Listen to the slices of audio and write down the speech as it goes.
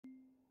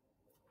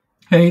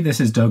Hey, this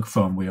is Doug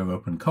from We Are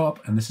Open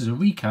Co-op, and this is a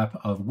recap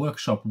of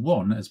Workshop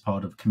 1 as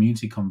part of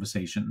Community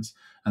Conversations.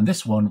 And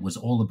this one was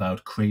all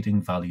about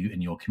creating value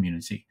in your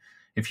community.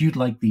 If you'd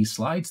like these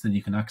slides, then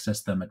you can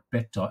access them at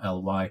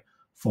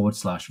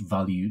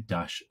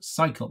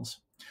bit.ly/value-cycles.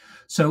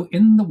 So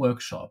in the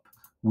workshop,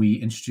 we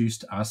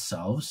introduced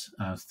ourselves,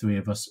 three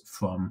of us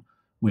from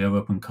We Are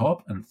Open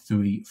Co-op and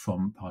three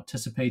from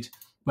Participate,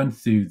 went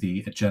through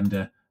the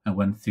agenda and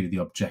went through the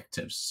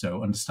objectives.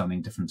 So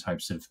understanding different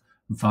types of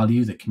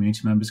value that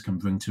community members can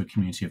bring to a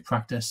community of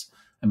practice,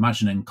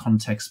 imagining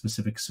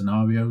context-specific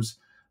scenarios,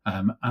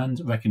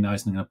 and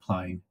recognizing and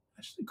applying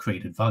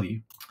created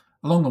value.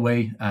 Along the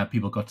way,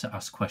 people got to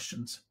ask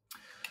questions.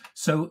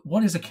 So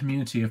what is a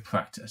community of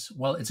practice?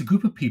 Well, it's a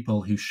group of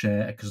people who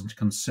share a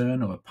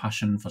concern or a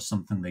passion for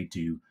something they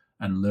do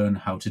and learn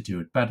how to do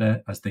it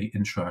better as they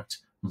interact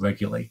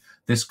regularly.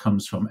 This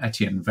comes from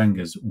Etienne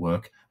Wenger's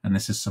work, and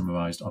this is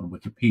summarized on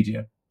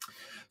Wikipedia.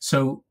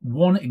 So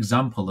one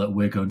example that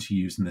we're going to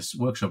use in this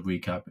workshop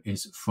recap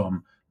is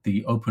from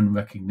the Open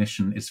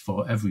Recognition is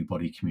for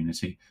Everybody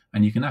community,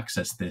 and you can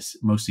access this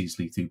most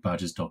easily through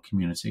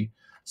badges.community.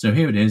 So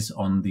here it is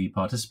on the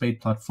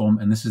Participate platform,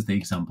 and this is the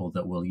example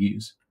that we'll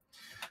use.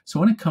 So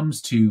when it comes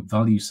to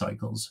value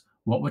cycles,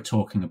 what we're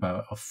talking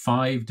about are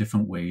 5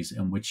 different ways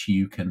in which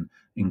you can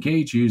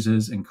engage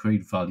users and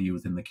create value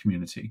within the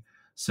community.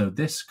 So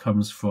this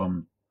comes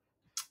from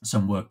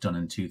some work done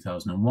in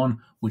 2001,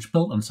 which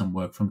built on some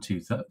work from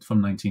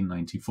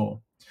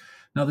 1994.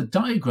 Now, the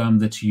diagram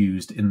that's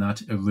used in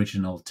that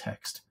original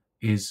text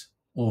is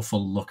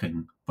awful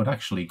looking, but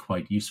actually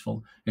quite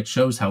useful. It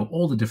shows how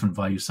all the different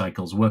value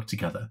cycles work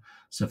together.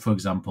 So, for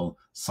example,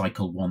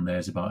 cycle 1 there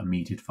is about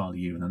immediate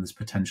value, and then there's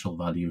potential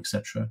value,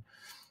 etc.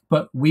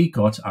 But we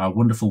got our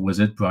wonderful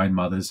wizard, Brian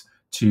Mathers,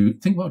 to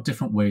think about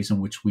different ways in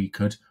which we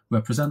could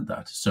represent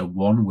that. So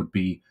one would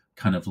be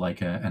kind of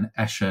like an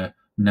Escher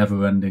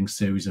never-ending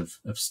series of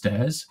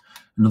stairs.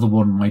 Another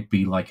one might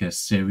be like a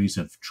series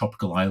of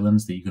tropical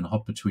islands that you can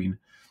hop between.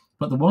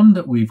 But the one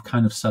that we've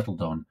kind of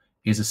settled on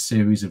is a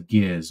series of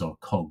gears or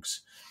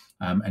cogs.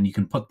 And you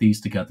can put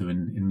these together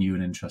in new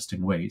and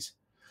interesting ways.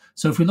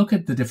 So if we look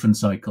at the different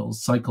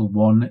cycles, cycle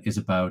 1 is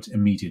about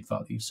immediate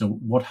value. So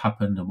what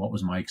happened and what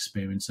was my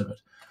experience of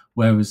it?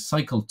 Whereas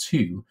cycle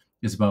 2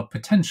 is about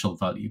potential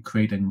value,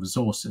 creating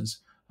resources,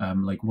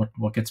 like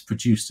what gets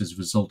produced as a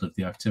result of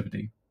the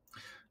activity.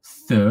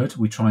 Third,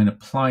 we try and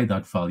apply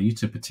that value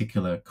to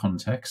particular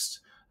context,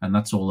 and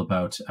that's all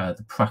about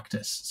the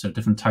practice. So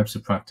different types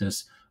of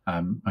practice,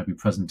 might be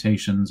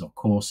presentations or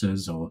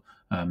courses or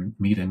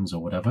meetings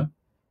or whatever.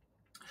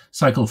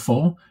 Cycle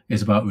 4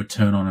 is about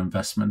return on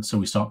investment. So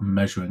we start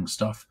measuring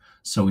stuff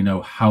so we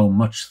know how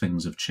much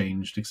things have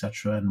changed,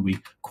 etc., and we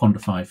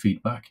quantify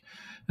feedback.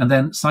 And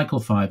then cycle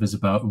 5 is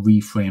about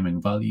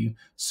reframing value.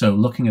 So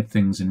looking at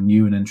things in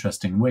new and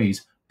interesting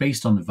ways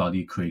based on the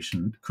value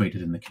creation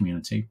created in the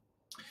community.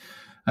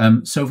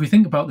 So if we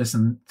think about this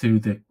through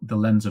the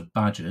lens of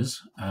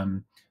badges,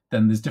 then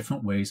there's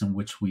different ways in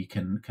which we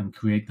can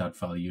create that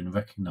value and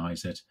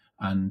recognize it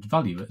and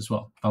value it as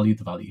well, value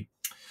the value.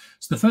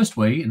 So the first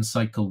way in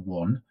cycle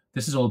 1,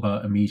 this is all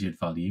about immediate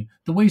value.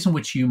 The ways in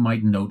which you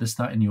might notice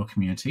that in your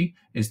community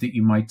is that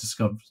you might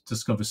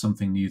discover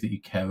something new that you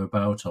care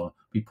about or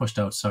be pushed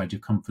outside your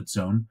comfort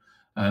zone.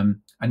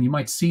 And you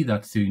might see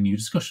that through new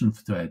discussion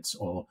threads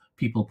or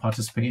people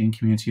participating in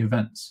community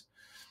events.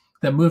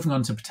 Then moving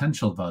on to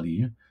potential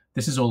value,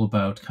 this is all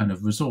about kind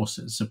of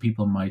resources. So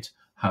people might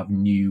have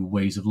new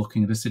ways of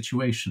looking at a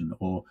situation,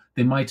 or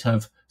they might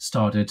have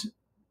started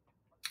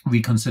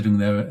reconsidering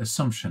their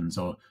assumptions,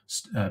 or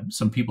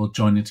some people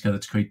joining together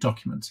to create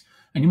documents.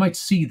 And you might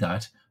see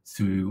that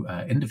through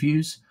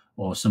interviews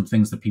or some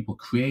things that people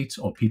create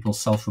or people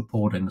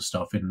self-reporting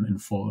stuff in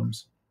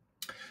forums.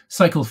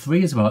 Cycle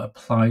 3 is about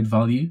applied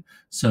value.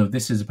 So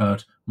this is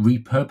about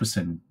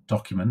repurposing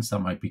documents that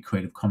might be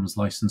Creative Commons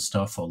license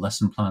stuff or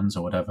lesson plans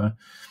or whatever.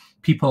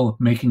 People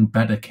making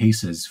better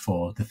cases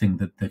for the thing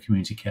that the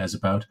community cares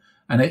about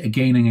and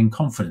gaining in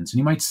confidence. And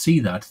you might see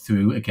that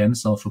through, again,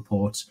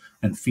 self-reports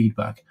and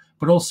feedback,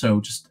 but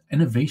also just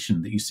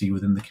innovation that you see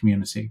within the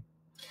community.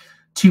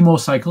 2 more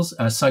cycles.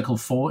 Cycle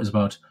 4 is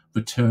about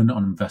return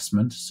on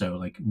investment, so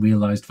like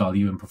realized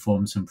value and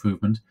performance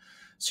improvement.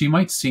 So you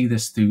might see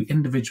this through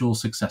individual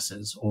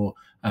successes or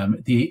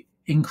the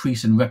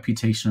increase in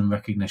reputation and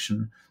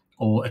recognition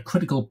or a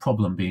critical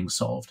problem being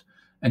solved.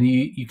 And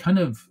you kind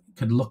of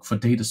could look for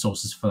data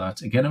sources for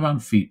that, again,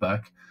 around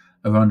feedback,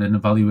 around an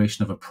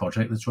evaluation of a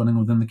project that's running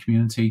within the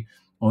community,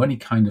 or any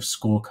kind of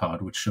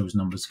scorecard which shows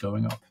numbers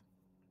going up.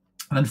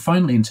 And then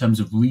finally, in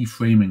terms of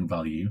reframing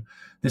value,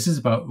 this is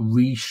about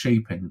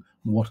reshaping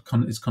what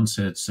is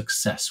considered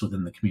success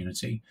within the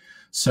community.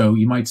 So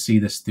you might see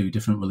this through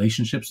different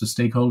relationships with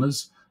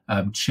stakeholders,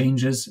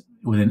 changes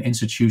within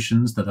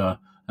institutions that are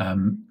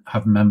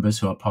have members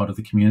who are part of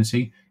the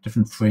community,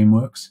 different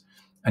frameworks.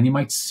 And you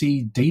might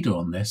see data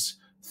on this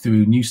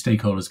through new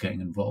stakeholders getting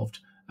involved,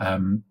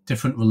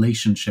 different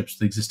relationships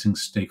with existing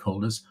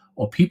stakeholders,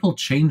 or people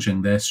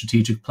changing their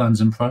strategic plans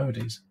and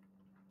priorities.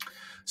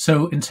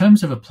 So in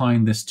terms of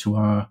applying this to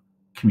our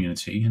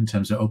community, in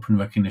terms of open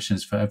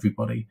recognitions for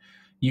everybody,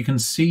 you can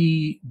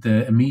see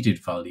the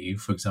immediate value,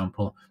 for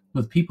example,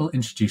 with people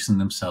introducing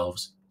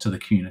themselves to the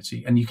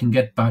community, and you can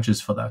get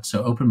badges for that.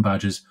 So open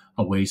badges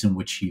are ways in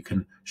which you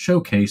can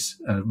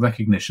showcase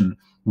recognition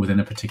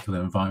within a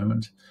particular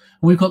environment.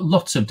 And we've got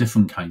lots of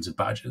different kinds of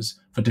badges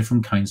for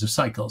different kinds of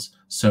cycles.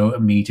 So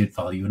immediate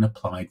value and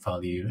applied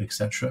value,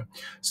 etc.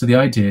 So the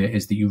idea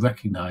is that you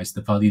recognize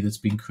the value that's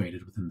being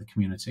created within the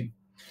community.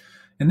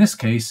 In this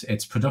case,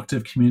 it's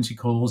productive community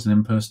calls and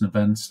in-person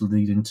events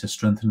leading to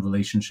strengthened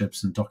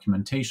relationships and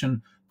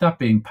documentation, that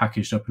being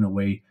packaged up in a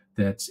way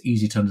that's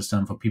easy to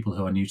understand for people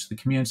who are new to the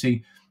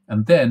community.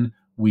 And then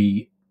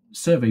we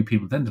survey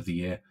people at the end of the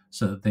year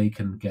so that they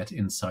can get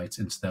insights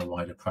into their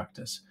wider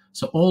practice.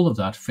 So all of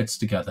that fits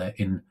together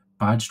in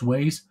badged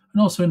ways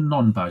and also in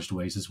non-badged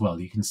ways as well.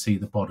 You can see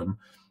the bottom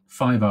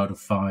 5 out of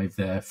 5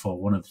 there for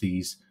one of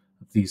these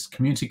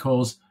community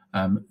calls,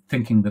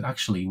 thinking that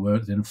actually we're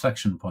at the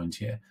inflection point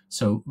here.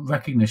 So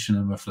recognition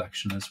and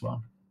reflection as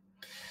well.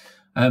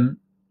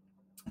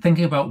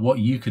 Thinking about what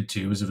you could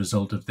do as a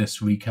result of this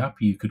recap,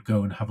 you could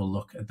go and have a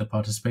look at the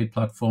Participate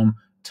platform,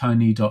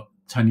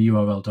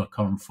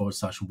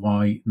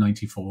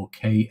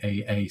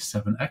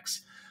 tinyurl.com/y94KAA7X,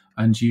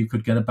 and you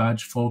could get a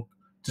badge for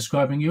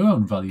describing your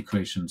own value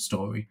creation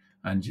story,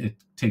 and it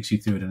takes you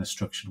through it in a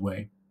structured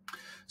way.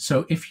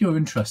 So if you're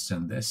interested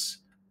in this,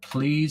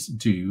 please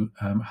do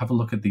have a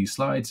look at these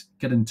slides,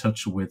 get in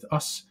touch with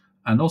us,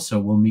 and also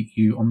we'll meet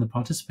you on the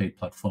Participate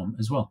platform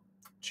as well.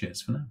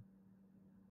 Cheers for now.